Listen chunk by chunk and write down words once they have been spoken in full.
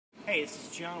Hey, this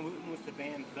is John Wooten with the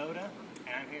band VOTA,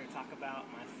 and I'm here to talk about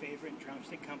my favorite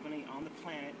drumstick company on the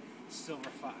planet,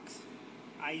 Silverfox.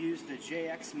 I use the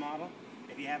JX model.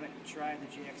 If you haven't tried the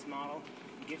JX model,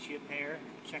 get you a pair,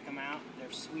 check them out.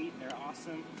 They're sweet, they're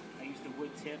awesome. I use the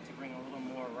wood tip to bring a little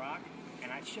more rock, and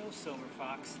I chose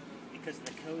Silverfox because of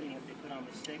the coating that they put on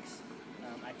the sticks.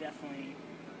 I definitely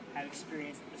have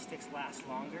experienced that the sticks last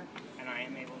longer, and I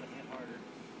am able to hit harder.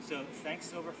 So thanks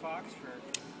Silverfox for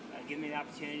giving me the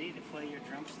opportunity to play your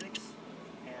drumsticks,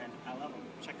 and I love them.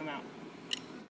 Check them out.